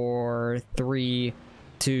 4, 3,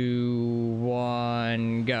 2,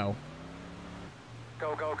 1, go.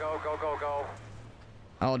 Go, go, go, go, go, go.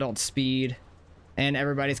 Oh, don't speed. And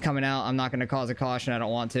everybody's coming out. I'm not going to cause a caution. I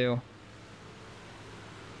don't want to.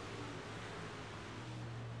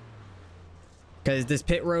 Because this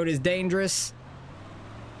pit road is dangerous.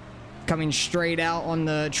 Coming straight out on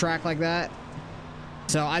the track like that.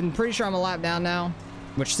 So I'm pretty sure I'm a lap down now,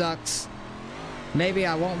 which sucks. Maybe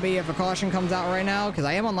I won't be if a caution comes out right now, because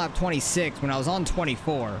I am on lap 26 when I was on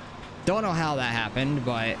 24. Don't know how that happened,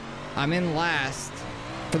 but I'm in last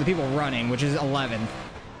for the people running, which is 11th.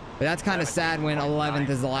 But that's kind of sad when 11th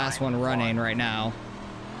is the last one running right now.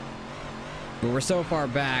 But we're so far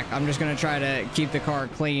back. I'm just going to try to keep the car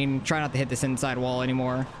clean. Try not to hit this inside wall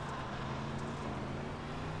anymore.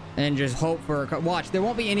 And just hope for a... Watch, there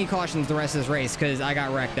won't be any cautions the rest of this race because I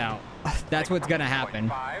got wrecked out. That's what's going to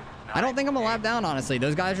happen. I don't think I'm a lap down, honestly.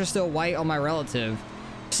 Those guys are still white on my relative.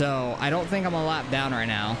 So I don't think I'm a lap down right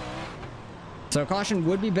now. So caution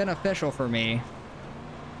would be beneficial for me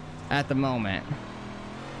at the moment.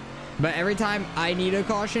 But every time I need a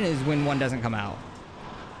caution is when one doesn't come out.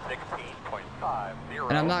 16.50.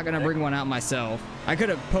 And I'm not going to bring one out myself. I could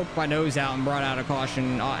have poked my nose out and brought out a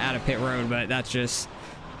caution out of pit road, but that's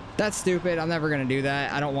stupid. I'm never going to do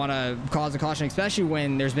that. I don't want to cause a caution, especially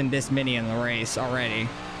when there's been this many in the race already.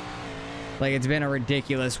 Like, it's been a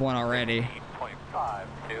ridiculous one already.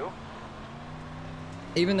 16.52.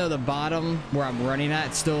 Even though the bottom where I'm running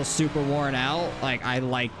at is still super worn out, like, I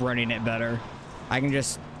like running it better. I can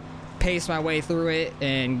just pace my way through it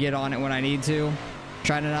and get on it when I need to.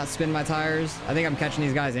 Try to not spin my tires. I think I'm catching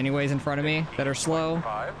these guys anyways in front of me that are slow.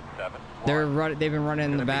 They've been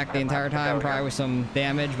running in the back the entire time, probably with some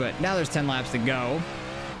damage, but now there's 10 laps to go.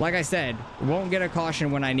 Like I said, won't get a caution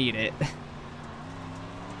when I need it.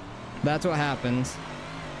 That's what happens.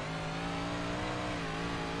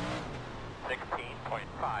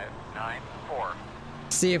 16.594.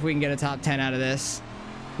 See if we can get a top 10 out of this.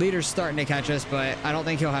 Leader's starting to catch us, but I don't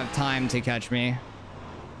think he'll have time to catch me.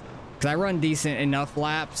 Because I run decent enough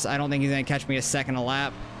laps. I don't think he's going to catch me a second a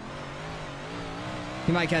lap.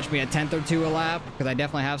 He might catch me a 10th or 2 a lap, because I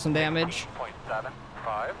definitely have some damage.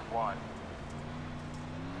 16.751.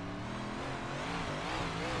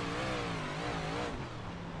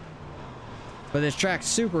 But this track's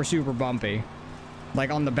super, super bumpy. Like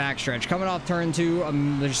on the backstretch. Coming off turn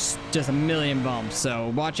 2, there's just a million bumps. So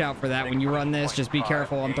watch out for that when you run this. Just be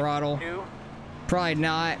careful on throttle. Probably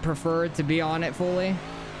not preferred to be on it fully.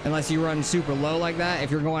 Unless you run super low like that. If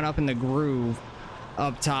you're going up in the groove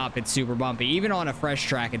up top, it's super bumpy. Even on a fresh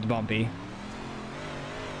track, it's bumpy.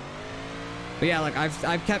 But yeah, like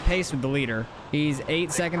I've kept pace with the leader. He's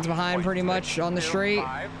 8 seconds behind pretty much on the straight.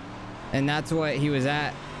 And that's what he was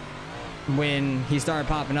at when he started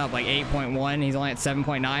popping up, like 8.1. He's only at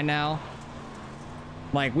 7.9 now.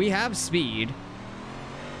 Like, we have speed.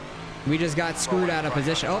 We just got screwed out of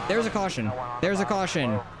position. Oh, there's a caution. There's a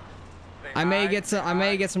caution. I may get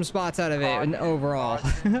some spots out of it overall.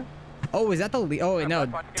 Oh, is that the lead? Oh, no.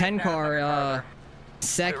 10 car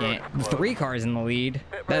second. 3 cars in the lead.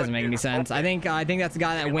 That doesn't make any sense. I think that's the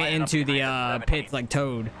guy that went into the pits like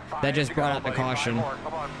Toad that just brought out the caution.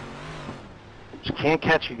 Just can't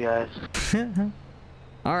catch you guys.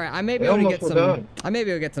 All right, I may be able to get some. I may be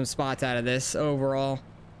able to get some spots out of this overall.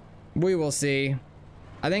 We will see.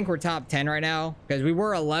 I think we're top 10 right now because we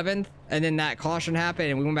were 11th, and then that caution happened,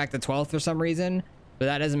 and we went back to 12th for some reason. But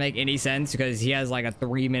that doesn't make any sense because he has like a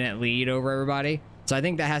 3-minute lead over everybody. So I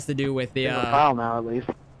think that has to do with the. Foul now, at least.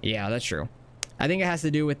 Yeah, that's true. I think it has to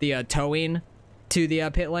do with the towing to the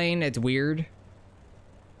pit lane. It's weird.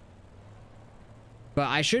 But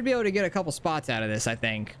I should be able to get a couple spots out of this, I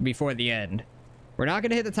think, before the end. We're not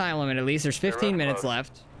going to hit the time limit, at least. There's 15 minutes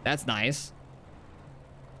left. That's nice.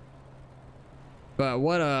 But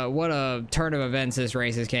what a turn of events this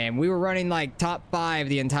race has came. We were running, like, top 5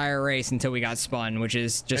 the entire race until we got spun, which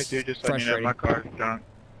is just frustrating. My car's junk.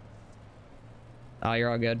 Oh, you're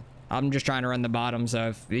all good. I'm just trying to run the bottom,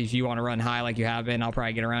 so if you want to run high like you have been, I'll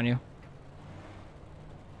probably get around you.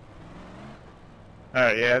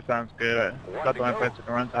 Alright, yeah, that sounds good. Got the one place that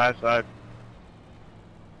can run the high side.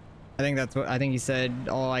 I think he said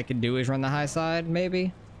all I could do is run the high side,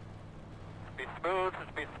 maybe? Be smooth,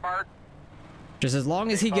 be smart. Just as long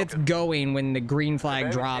as he gets going when the green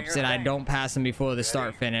flag drops and I don't pass him before the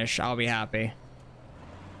start finish, I'll be happy.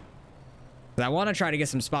 'Cause I want to try to get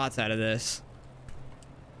some spots out of this.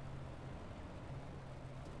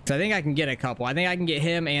 'Cause I think I can get a couple. I think I can get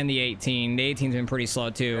him and the 18. The 18's been pretty slow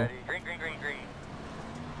too. Green, green, green, green.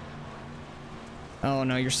 Oh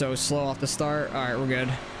no, you're so slow off the start. All right, we're good.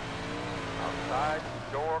 Outside,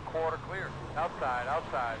 door quarter clear. Outside,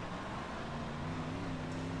 outside.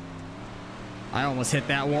 I almost hit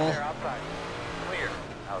that wall. Clear, outside. Clear.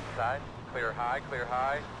 Outside. Clear high, clear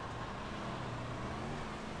high.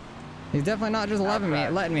 He's definitely not just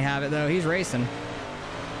letting me have it though. He's racing,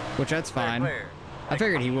 which that's fine. Clear. I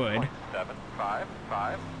figured he would.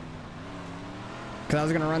 755. Cause I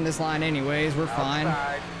was gonna run this line anyways. We're fine.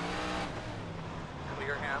 Outside.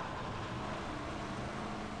 Clear him.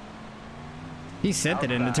 He sent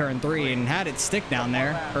it into turn 3 and had it stick down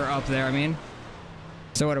there, or up there, I mean.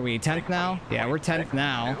 So what are we, 10th now? Yeah, we're 10th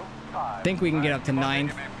now. Think we can get up to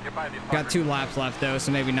 9th. Got 2 laps left though,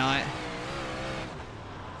 so maybe not.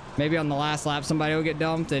 Maybe on the last lap, somebody will get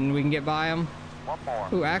dumped and we can get by them. One more.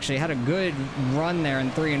 Ooh, actually had a good run there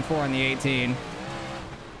in 3 and 4 on the 18.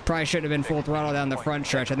 Probably shouldn't have been full throttle down the front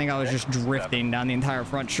stretch. I think I was just drifting down the entire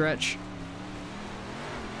front stretch.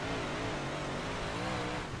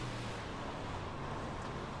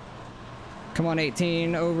 Come on,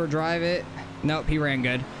 18, overdrive it. Nope, he ran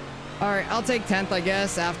good. All right, I'll take 10th, I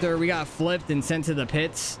guess, after we got flipped and sent to the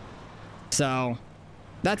pits. So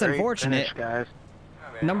that's Great unfortunate. finish, guys.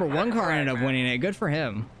 Number 1 car ended up winning it. Good for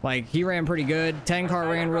him. Like, he ran pretty good. 10 car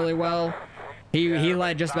ran really well. He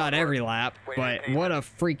led just about every lap, but what a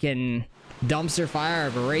freaking dumpster fire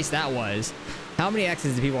of a race that was. How many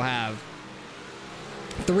X's do people have?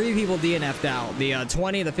 3 people DNF'd out. The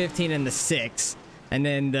 20, the 15, and the 6. And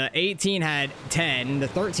then the 18 had 10. The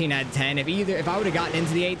 13 had 10. If I would have gotten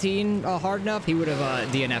into the 18 hard enough, he would have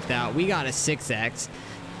DNF'd out. We got a 6X.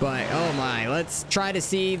 But oh my, let's try to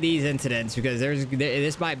see these incidents because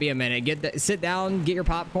this might be a minute. Sit down, get your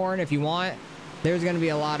popcorn if you want. There's going to be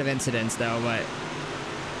a lot of incidents though, but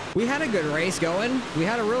we had a good race going. We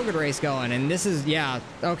had a real good race going, and this is, yeah,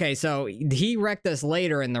 okay, so he wrecked us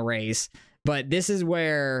later in the race, but this is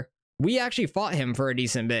where we actually fought him for a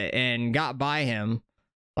decent bit and got by him.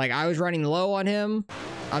 Like, I was running low on him.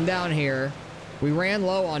 I'm down here. We ran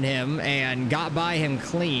low on him and got by him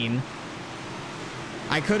clean.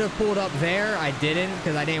 I could have pulled up there. I didn't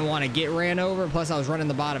because I didn't want to get ran over. Plus, I was running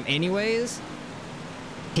the bottom anyways.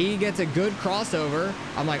 He gets a good crossover.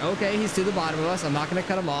 I'm like, okay, he's to the bottom of us. I'm not going to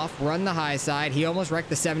cut him off. Run the high side. He almost wrecked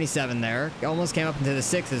the 77 there. Almost came up into the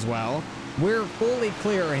 6 as well. We're fully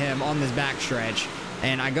clear of him on this back stretch.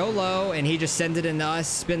 And I go low, and he just sends it into us,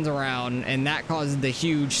 spins around, and that causes the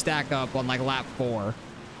huge stack up on, like, lap 4.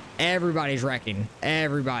 Everybody's wrecking.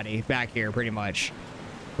 Everybody back here, pretty much.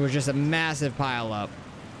 It was just a massive pile up.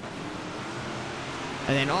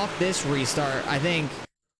 And then off this restart, I think...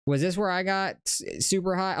 Was this where I got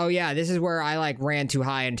super high? Oh, yeah, this is where I, like, ran too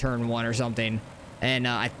high in turn 1 or something. And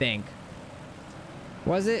I think.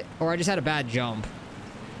 Was it? Or I just had a bad jump.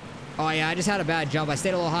 Oh, yeah, I just had a bad jump. I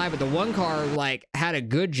stayed a little high, but the 1 car, like, had a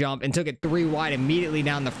good jump and took it 3 wide immediately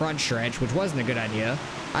down the front stretch, which wasn't a good idea.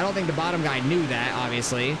 I don't think the bottom guy knew that,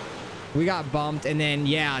 obviously. We got bumped, and then,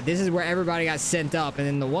 yeah, this is where everybody got sent up, and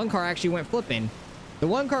then the 1 car actually went flipping. The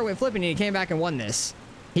 1 car went flipping, and he came back and won this.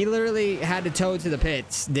 He literally had to tow to the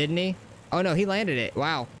pits, didn't he? Oh, no, he landed it.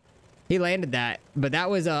 Wow. He landed that. But that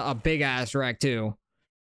was a big-ass wreck, too.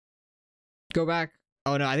 Go back.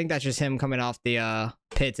 Oh, no, I think that's just him coming off the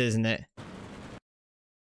pits, isn't it?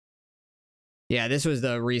 Yeah, this was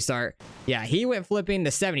the restart. Yeah, he went flipping.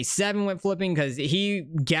 The 77 went flipping because he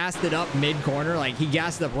gassed it up mid-corner. Like, he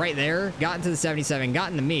gassed it up right there, got into the 77,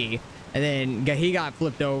 got into me. And then he got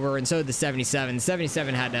flipped over, and so did the 77. The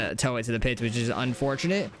 77 had to tow it to the pits, which is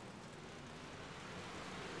unfortunate.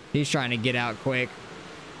 He's trying to get out quick.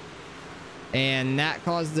 And that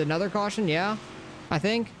caused another caution, yeah, I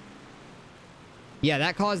think. Yeah,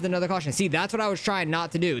 that caused another caution. See, that's what I was trying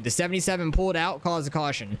not to do. The 77 pulled out, caused a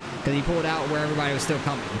caution. Because he pulled out where everybody was still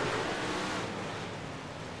coming.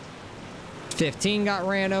 15 got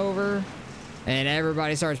ran over. And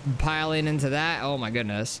everybody starts piling into that. Oh, my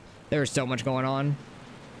goodness. There was so much going on.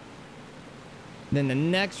 Then the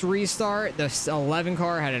next restart, the 11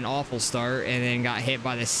 car had an awful start and then got hit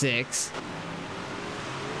by the 6.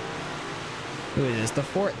 Who is this? The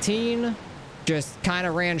 14 just kind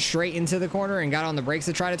of ran straight into the corner and got on the brakes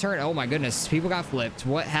to try to turn. Oh my goodness, people got flipped.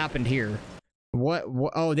 What happened here? What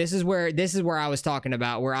oh, this is where I was talking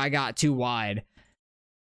about, where I got too wide.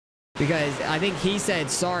 Because I think he said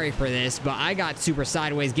sorry for this, but I got super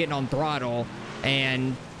sideways getting on throttle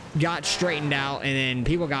and got straightened out, and then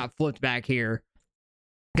people got flipped back here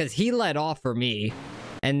because he led off for me,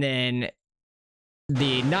 and then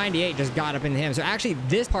the 98 just got up into him. So actually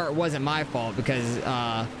this part wasn't my fault because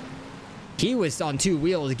he was on 2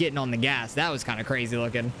 wheels getting on the gas. That was kind of crazy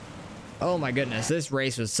looking. Oh my goodness, this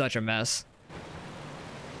race was such a mess.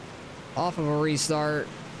 Off of a restart,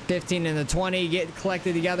 15 and the 20 get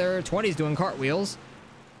collected together. 20's doing cartwheels.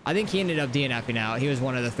 I think he ended up DNFing out. He was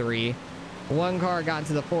one of the 3. 1 car got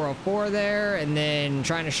into the 404 there, and then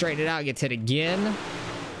trying to straighten it out, gets hit again.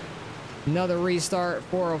 Another restart,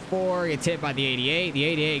 404, gets hit by the 88. The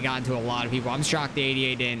 88 got into a lot of people. I'm shocked the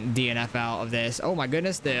 88 didn't DNF out of this. Oh my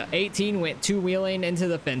goodness, the 18 went 2-wheeling into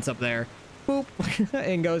the fence up there. Boop,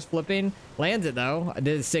 and goes flipping. Lands it though.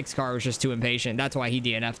 The 6 car was just too impatient. That's why he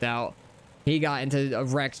DNF'd out. He got into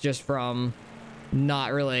wrecks just from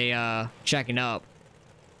not really checking up.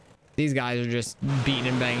 These guys are just beating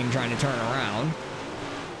and banging, trying to turn around.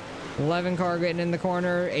 11 car getting in the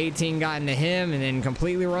corner. 18 got into him and then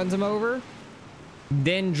completely runs him over.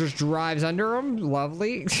 then just drives under him.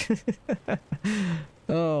 Lovely.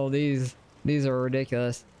 Oh, these are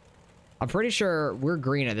ridiculous. I'm pretty sure we're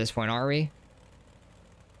green at this point, are we?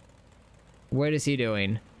 What is he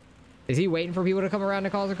doing? Is he waiting for people to come around to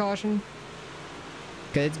cause a caution?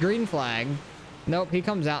 Okay, it's green flag. Nope, he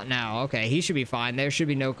comes out now. Okay, he should be fine. There should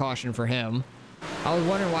be no caution for him. I was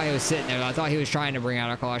wondering why he was sitting there. I thought he was trying to bring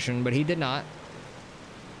out a caution, but he did not.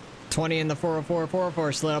 20 in the 404.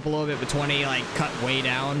 404 slid up a little bit, but 20 like cut way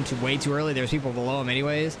down to way too early. There's people below him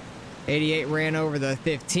anyways. 88 ran over the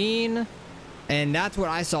 15. And that's what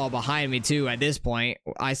I saw behind me too at this point.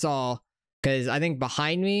 I saw, because I think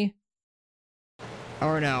behind me,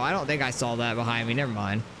 or no, I don't think I saw that behind me. Never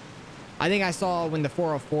mind. I think I saw when the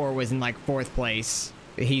 404 was in like 4th place.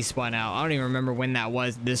 He spun out. I don't even remember when that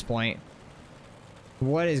was at this point.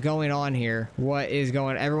 What is going on here? What is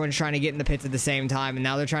going... Everyone's trying to get in the pits at the same time, and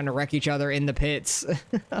now they're trying to wreck each other in the pits.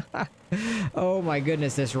 Oh my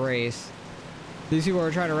goodness, this race. These people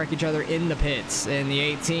are trying to wreck each other in the pits. And the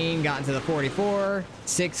 18 got into the 44.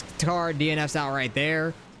 6 car DNFs out right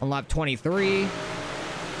there on lap 23.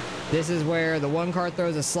 This is where the 1 car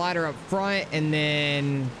throws a slider up front, and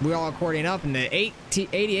then we all according up, and the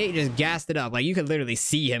 88 just gassed it up. Like, you could literally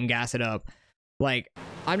see him gas it up. Like,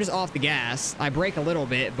 I'm just off the gas. I brake a little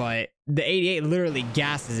bit, but the 88 literally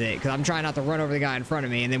gasses it because I'm trying not to run over the guy in front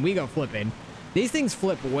of me, and then we go flipping. These things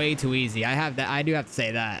flip way too easy. I do have to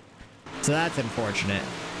say that. So that's unfortunate.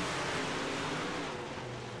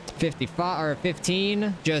 55 or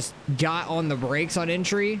 15 just got on the brakes on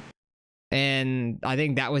entry. And I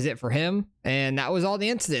think that was it for him. And that was all the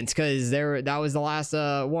incidents because that was the last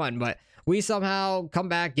one. But we somehow come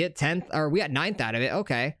back, get 10th, or we got 9th out of it.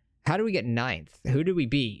 Okay. How do we get 9th? Who did we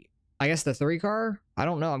beat? I guess the 3 car? I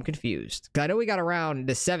don't know. I'm confused. I know we got around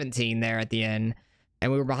the 17 there at the end. And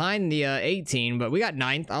we were behind the 18, but we got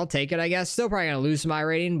 9th. I'll take it, I guess. Still probably going to lose my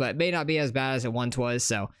rating, but may not be as bad as it once was.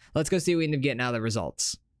 So let's go see what we end up getting out of the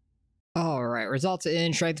results. All right, results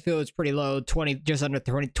in. Strength of field is pretty low, 20, just under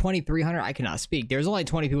 2,300. I cannot speak. There's only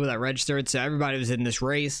 20 people that registered, so everybody was in this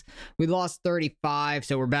race. We lost 35,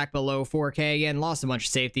 so we're back below 4K again. Lost a bunch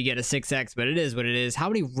of safety, get a 6X, but it is what it is. How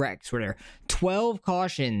many wrecks were there? 12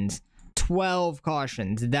 cautions. 12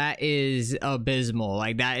 cautions. That is abysmal.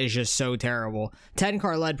 Like, that is just so terrible. 10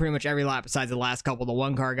 car led pretty much every lap besides the last couple. The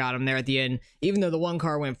 1 car got him there at the end. Even though the 1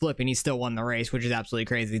 car went flipping, he still won the race, which is absolutely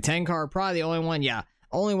crazy. 10 car, probably the only one, yeah.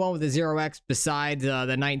 Only one with a 0X besides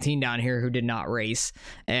the 19 down here who did not race.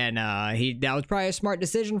 And that was probably a smart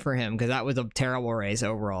decision for him because that was a terrible race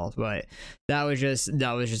overall. But that was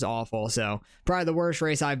just awful. So probably the worst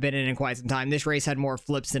race I've been in quite some time. This race had more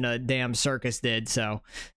flips than a damn Circus did. So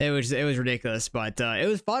it was ridiculous. But it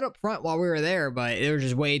was fun up front while we were there, but there was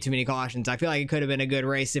just way too many cautions. I feel like it could have been a good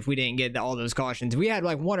race if we didn't get all those cautions. We had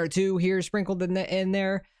like 1 or 2 here sprinkled in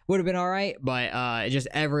there. Would have been all right, but just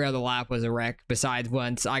every other lap was a wreck besides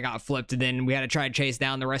once I got flipped, and then we had to try to chase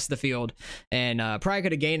down the rest of the field, and probably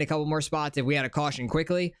could have gained a couple more spots if we had a caution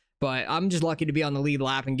quickly. But I'm just lucky to be on the lead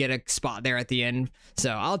lap and get a spot there at the end.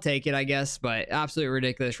 So I'll take it, I guess. But absolutely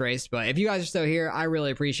ridiculous race. But if you guys are still here, I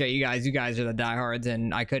really appreciate you guys. You guys are the diehards,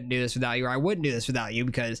 and I couldn't do this without you. Or I wouldn't do this without you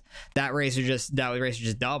because that race was just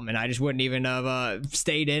dumb, and I just wouldn't even have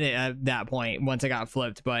stayed in it at that point once I got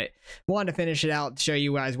flipped. But wanted to finish it out, show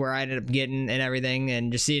you guys where I ended up getting and everything,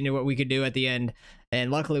 and just seeing what we could do at the end.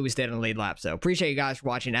 And luckily, we stayed on the lead lap. So appreciate you guys for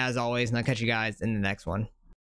watching as always, and I'll catch you guys in the next one.